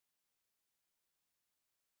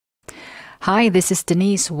Hi, this is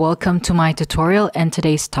Denise. Welcome to my tutorial, and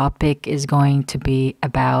today's topic is going to be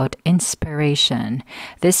about inspiration.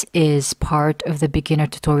 This is part of the beginner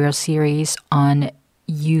tutorial series on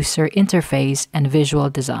user interface and visual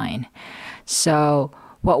design. So,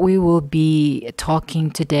 what we will be talking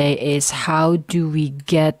today is how do we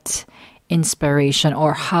get inspiration,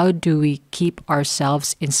 or how do we keep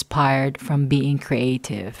ourselves inspired from being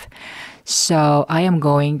creative. So, I am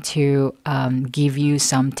going to give you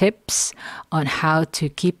some tips on how to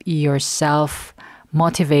keep yourself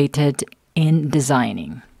motivated in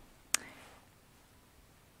designing.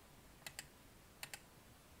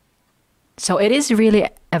 So, it is really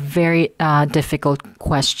a very difficult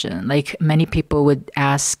question. Like many people would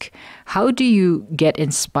ask, how do you get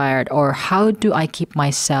inspired, or how do I keep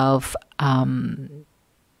myself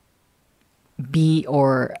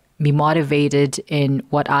be motivated in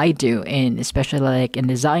what I do, in especially like in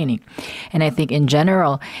designing. And I think in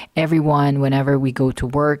general, everyone, whenever we go to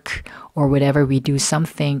work or whenever we do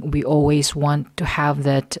something, we always want to have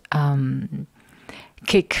that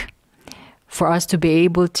kick for us to be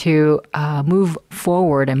able to move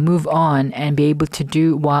forward and move on and be able to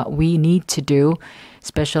do what we need to do,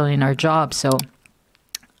 especially in our job. So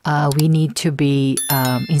we need to be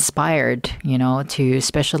inspired, to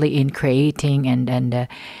especially in creating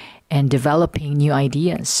and developing new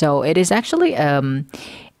ideas. So it is actually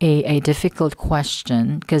a difficult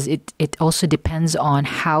question because it also depends on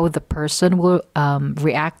how the person will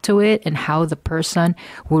react to it and how the person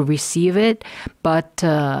will receive it. But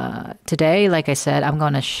today, like I said, I'm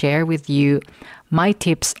going to share with you my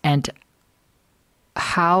tips and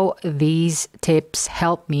how these tips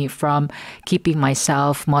help me from keeping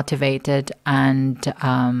myself motivated and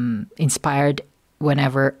inspired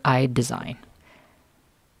whenever I design.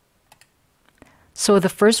 So the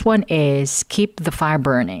first one is keep the fire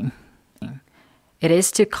burning. It is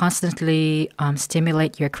to constantly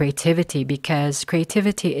stimulate your creativity, because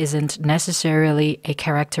creativity isn't necessarily a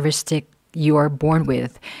characteristic you are born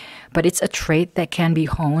with, but it's a trait that can be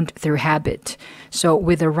honed through habit. So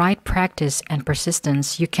with the right practice and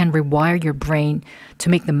persistence, you can rewire your brain to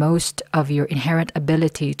make the most of your inherent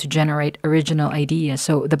ability to generate original ideas.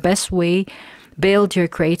 So the best way build your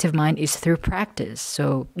creative mind is through practice.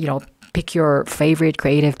 So, pick your favorite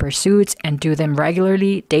creative pursuits and do them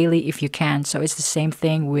regularly, daily if you can. So it's the same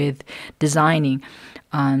thing with designing.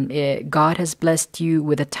 God has blessed you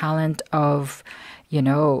with a talent of,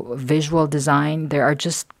 visual design. There are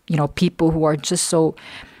just, people who are just so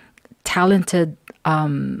talented.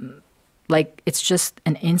 Like it's just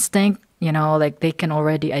an instinct, like they can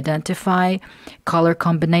already identify color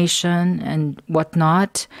combination and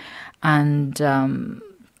whatnot. And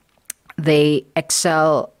they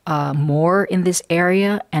excel more in this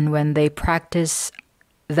area, and when they practice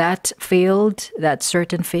that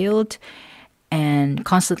certain field, and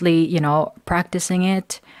constantly, practicing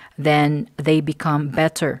it, then they become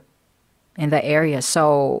better in that area.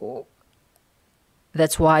 So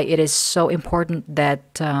that's why it is so important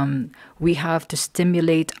that we have to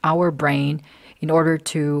stimulate our brain in order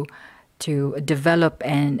to develop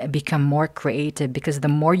and become more creative, because the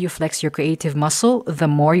more you flex your creative muscle, the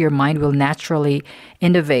more your mind will naturally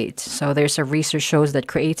innovate. So there's a research shows that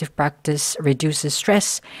creative practice reduces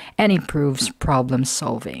stress and improves problem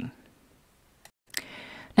solving.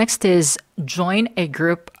 Next is join a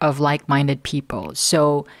group of like-minded people.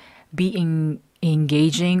 So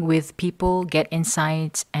engaging with people, get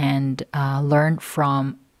insights, and learn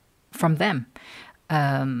from them.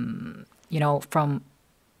 From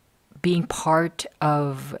being part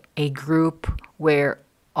of a group where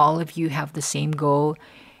all of you have the same goal,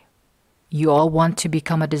 you all want to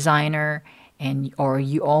become a designer, or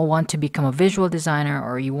you all want to become a visual designer,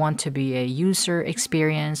 or you want to be a user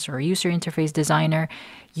experience or user interface designer,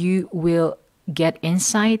 you will get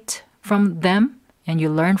insight from them and you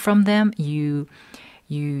learn from them. You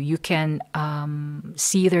can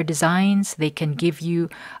see their designs. They can give you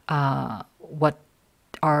what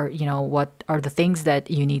are the things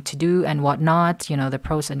that you need to do and whatnot, the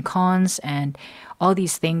pros and cons, and all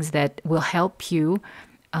these things that will help you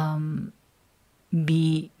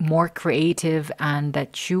be more creative, and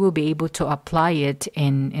that you will be able to apply it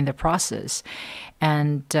in the process.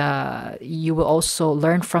 And you will also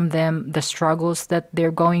learn from them the struggles that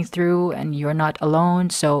they're going through, and you're not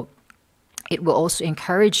alone. So it will also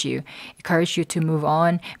encourage you to move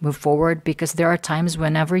on, move forward, because there are times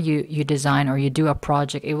whenever you design or you do a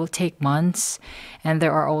project, it will take months. And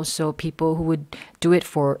there are also people who would do it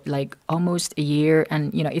for like almost a year,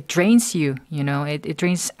 and it drains you, it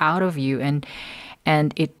drains out of you.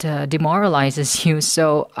 and it demoralizes you.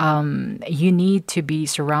 So you need to be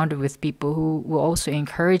surrounded with people who will also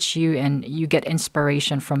encourage you, and you get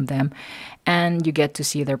inspiration from them, and you get to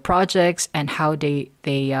see their projects and how they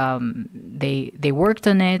worked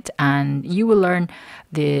on it, and you will learn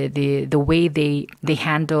the way they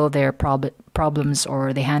handle their problems,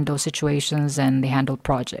 or they handle situations, and they handle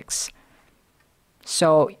projects.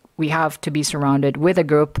 So we have to be surrounded with a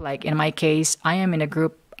group. Like in my case, I am in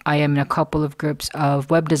a couple of groups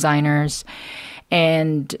of web designers.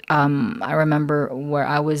 And I remember where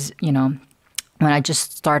I was, when I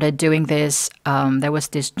just started doing this, there was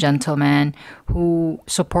this gentleman who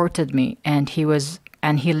supported me, and he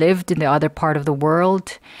lived in the other part of the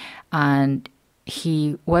world, and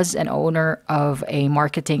he was an owner of a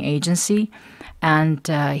marketing agency, and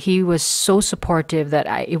he was so supportive that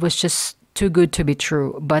it was just too good to be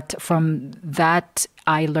true. But from that,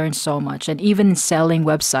 I learned so much. And even selling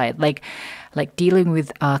website, like dealing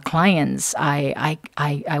with clients, I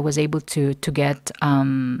was able to get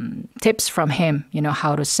tips from him,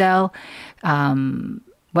 how to sell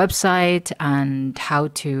website, and how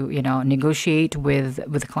to negotiate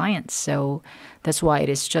with clients. So that's why it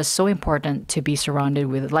is just so important to be surrounded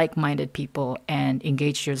with like-minded people and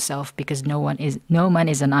engage yourself, because no man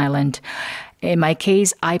is an island. In my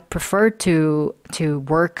case, I prefer to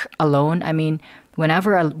work alone. I mean,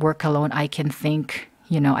 whenever I work alone, I can think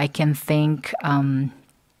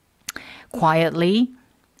quietly.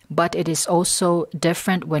 But it is also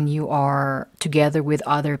different when you are together with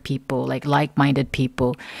other people, like-minded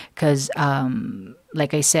people, because,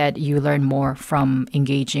 like I said, you learn more from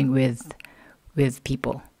engaging with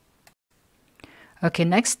people. Okay,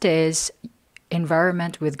 next is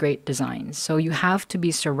environment with great design. So you have to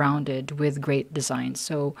be surrounded with great design.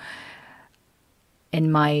 So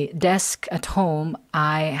in my desk at home,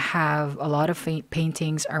 I have a lot of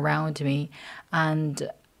paintings around me, and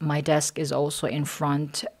my desk is also in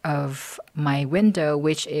front of my window,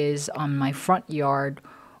 which is on my front yard,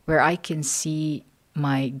 where I can see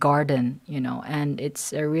my garden, and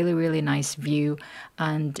it's a really, really nice view,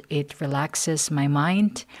 and it relaxes my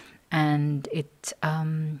mind, and it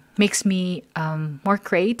makes me more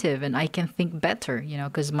creative, and I can think better,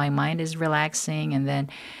 because my mind is relaxing, and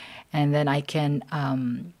then I can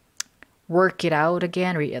work it out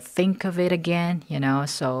again, think of it again,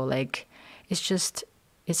 so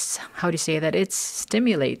it's how do you say that? It's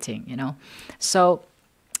stimulating, So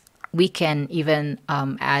we can even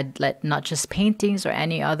add not just paintings or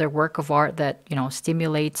any other work of art that,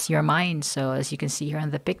 stimulates your mind. So as you can see here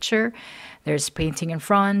in the picture, there's painting in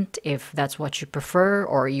front, if that's what you prefer,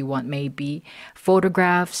 or you want maybe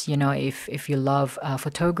photographs, if you love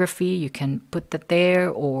photography, you can put that there,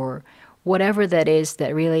 or whatever that is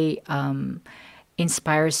that really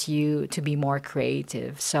inspires you to be more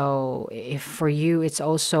creative. So if for you it's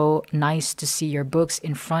also nice to see your books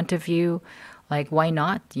in front of you, why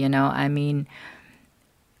not? I mean,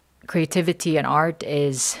 creativity and art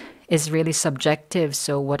is really subjective.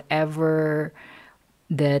 So whatever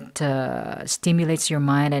that stimulates your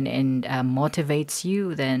mind and motivates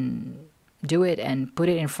you, then do it and put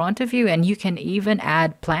it in front of you. And you can even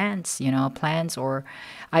add plants, or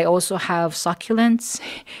I also have succulents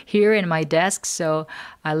here in my desk. So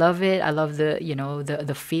I love it. I love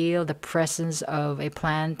the feel, the presence of a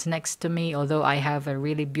plant next to me, although I have a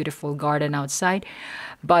really beautiful garden outside.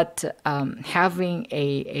 But having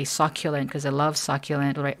a succulent, because I love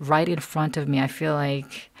succulent, right in front of me, I feel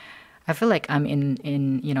like I'm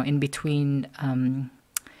in between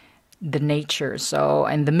the nature. So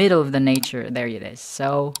in the middle of the nature, there it is.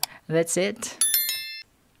 So that's it.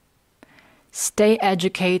 Stay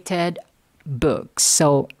educated. Books.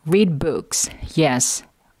 So read books. Yes,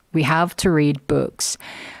 we have to read books.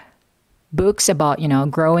 Books about,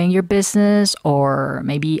 growing your business, or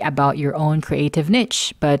maybe about your own creative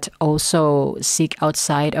niche, but also seek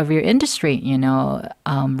outside of your industry,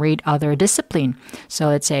 read other discipline. So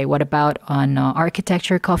let's say, what about on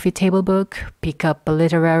architecture coffee table book? Pick up a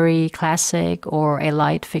literary classic or a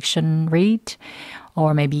light fiction read.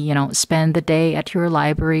 Or maybe, spend the day at your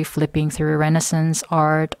library flipping through Renaissance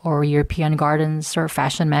art or European gardens or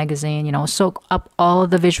fashion magazine, soak up all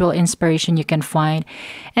the visual inspiration you can find,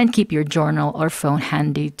 and keep your journal or phone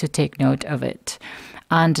handy to take note of it.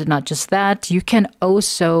 And not just that, you can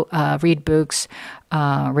also read books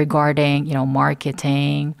regarding,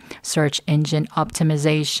 marketing, search engine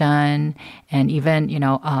optimization, and even,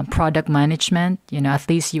 product management. At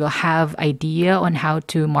least you'll have idea on how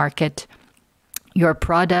to market your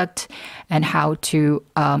product and how to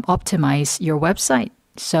optimize your website.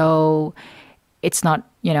 So it's not,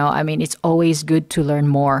 it's always good to learn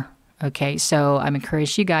more Okay, so I'm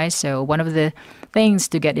encourage you guys. So one of the things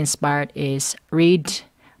to get inspired is read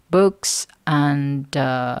books and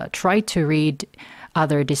try to read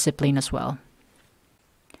other discipline as well.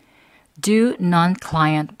 Do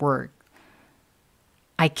non-client work.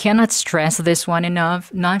 I cannot stress this one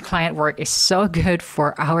enough. Non-client work is so good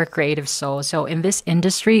for our creative soul. So in this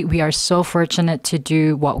industry, we are so fortunate to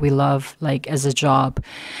do what we love, like as a job.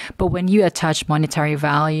 But when you attach monetary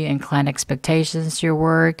value and client expectations to your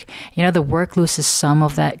work, the work loses some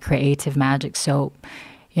of that creative magic. So,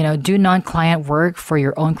 do non-client work for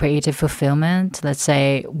your own creative fulfillment. Let's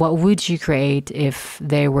say, what would you create if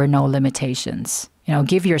there were no limitations?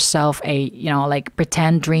 Give yourself a, like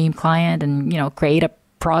pretend dream client and, create a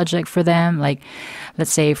project for them. Like,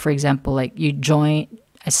 let's say, for example, like you join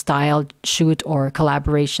a style shoot or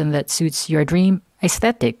collaboration that suits your dream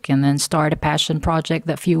aesthetic, and then start a passion project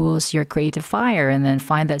that fuels your creative fire, and then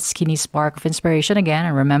find that skinny spark of inspiration again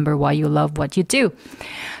and remember why you love what you do.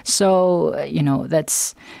 So,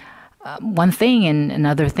 that's one thing. And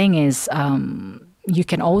another thing is, you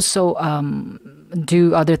can also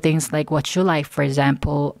do other things like what you like. For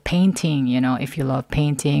example, painting, if you love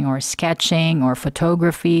painting or sketching or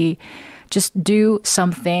photography, just do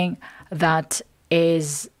something that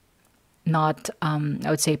is not, I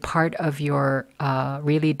would say, part of your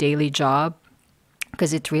really daily job,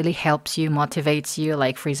 because it really helps you, motivates you.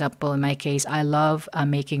 Like, for example, in my case, I love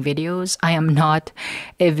making videos. I am not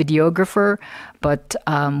a videographer, but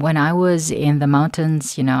when I was in the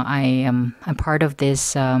mountains, I'm part of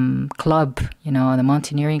this club, the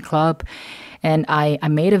mountaineering club, and I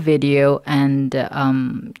made a video, and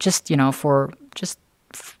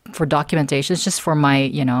for documentation, it's just for my,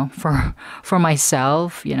 for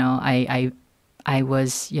myself, I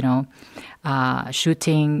was,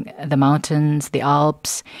 shooting the mountains, the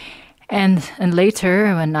Alps. And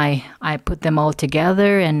later, when I put them all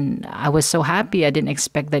together, and I was so happy. I didn't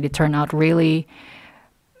expect that it turned out really,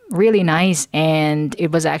 really nice. And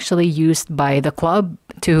it was actually used by the club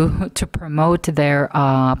to promote their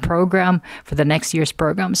program for the next year's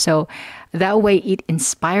program. So that way it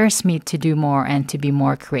inspires me to do more and to be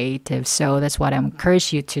more creative. So that's what I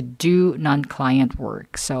encourage you to do: non-client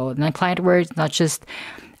work. So non-client work is not just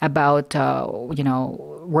about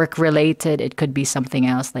work related. It could be something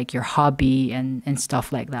else like your hobby and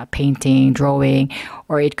stuff like that, painting, drawing,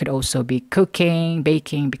 or it could also be cooking,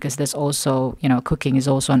 baking, because there's also, cooking is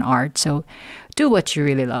also an art. So do what you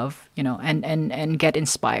really love, and get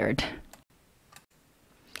inspired.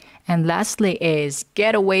 And lastly is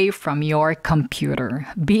get away from your computer.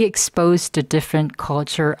 Be exposed to different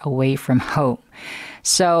culture away from home.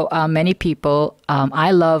 So many people, I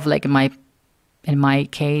love, like in my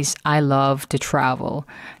case, I love to travel,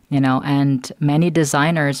 and many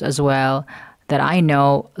designers as well that I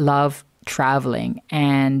know love traveling.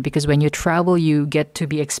 And because when you travel, you get to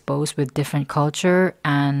be exposed with different culture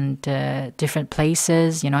and different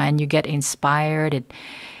places, and you get inspired.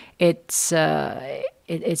 It's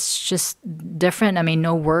just different. I mean,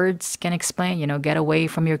 no words can explain. Get away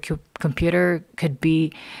from your computer could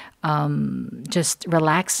be just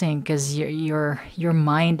relaxing, because your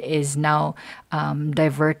mind is now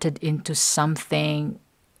diverted into something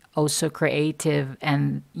also creative,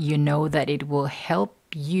 and that it will help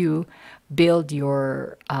you build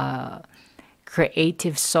your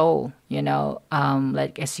creative soul.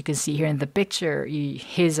 Like, as you can see here in the picture,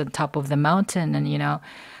 he's on top of the mountain, and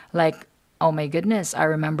like, oh my goodness, I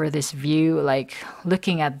remember this view, like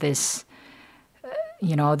looking at this,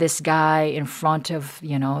 this guy in front of,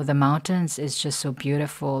 the mountains is just so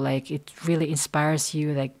beautiful. Like, it really inspires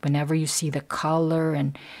you. Like, whenever you see the color,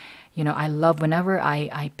 and, I love whenever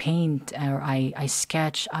I paint or I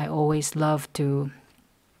sketch, I always love to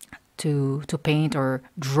paint or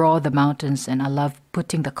draw the mountains, and I love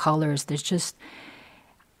putting the colors. It's just,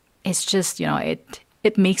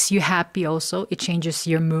 it makes you happy also. It changes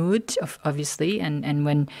your mood, obviously.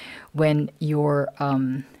 And when your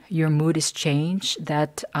mood is changed,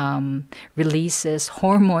 that releases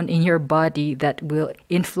hormone in your body that will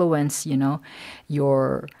influence, your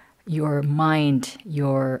mind,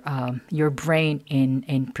 your brain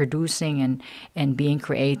in producing and being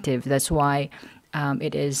creative. That's why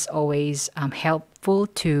it is always helpful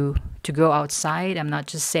to go outside. I'm not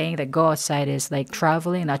just saying that go outside is like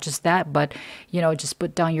traveling, not just that, but just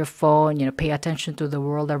put down your phone, pay attention to the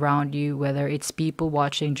world around you, whether it's people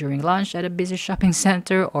watching during lunch at a busy shopping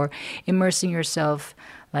center, or immersing yourself,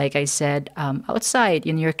 like I said, outside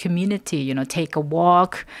in your community. Take a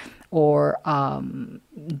walk, or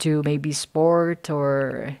do maybe sport,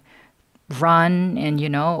 or run,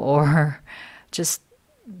 and or just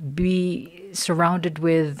be surrounded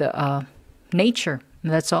with nature.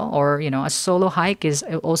 That's all. Or, a solo hike is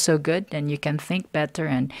also good, and you can think better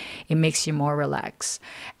and it makes you more relaxed.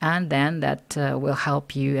 And then that will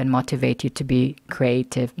help you and motivate you to be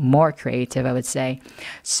creative, more creative, I would say.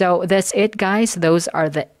 So that's it, guys. Those are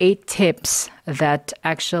the 8 tips that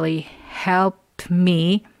actually help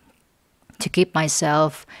me to keep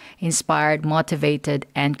myself inspired, motivated,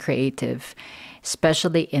 and creative.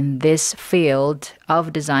 Especially in this field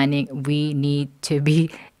of designing, we need to be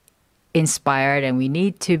inspired and we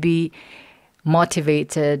need to be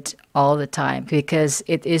motivated all the time because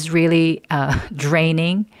it is really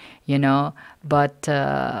draining, But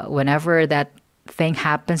whenever that thing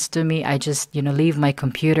happens to me, I just, leave my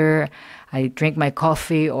computer, I drink my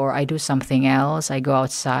coffee, or I do something else. I go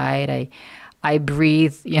outside, I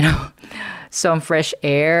breathe, some fresh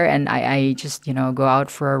air, and I just, go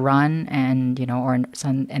out for a run and,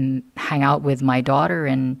 and hang out with my daughter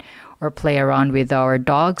or play around with our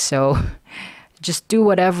dog. So just do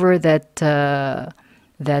whatever that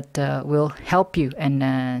will help you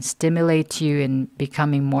and stimulate you in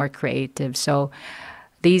becoming more creative. So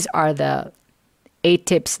these are the 8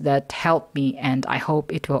 tips that help me, and I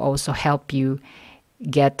hope it will also help you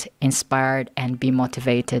get inspired and be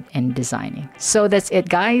motivated in designing. So that's it,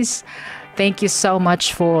 guys. Thank you so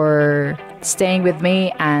much for staying with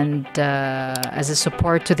me, and as a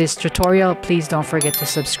support to this tutorial, please don't forget to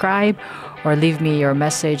subscribe or leave me your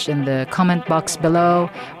message in the comment box below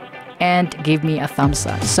and give me a thumbs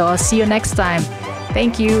up. So I'll see you next time.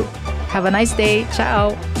 Thank you. Have a nice day.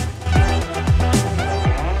 Ciao.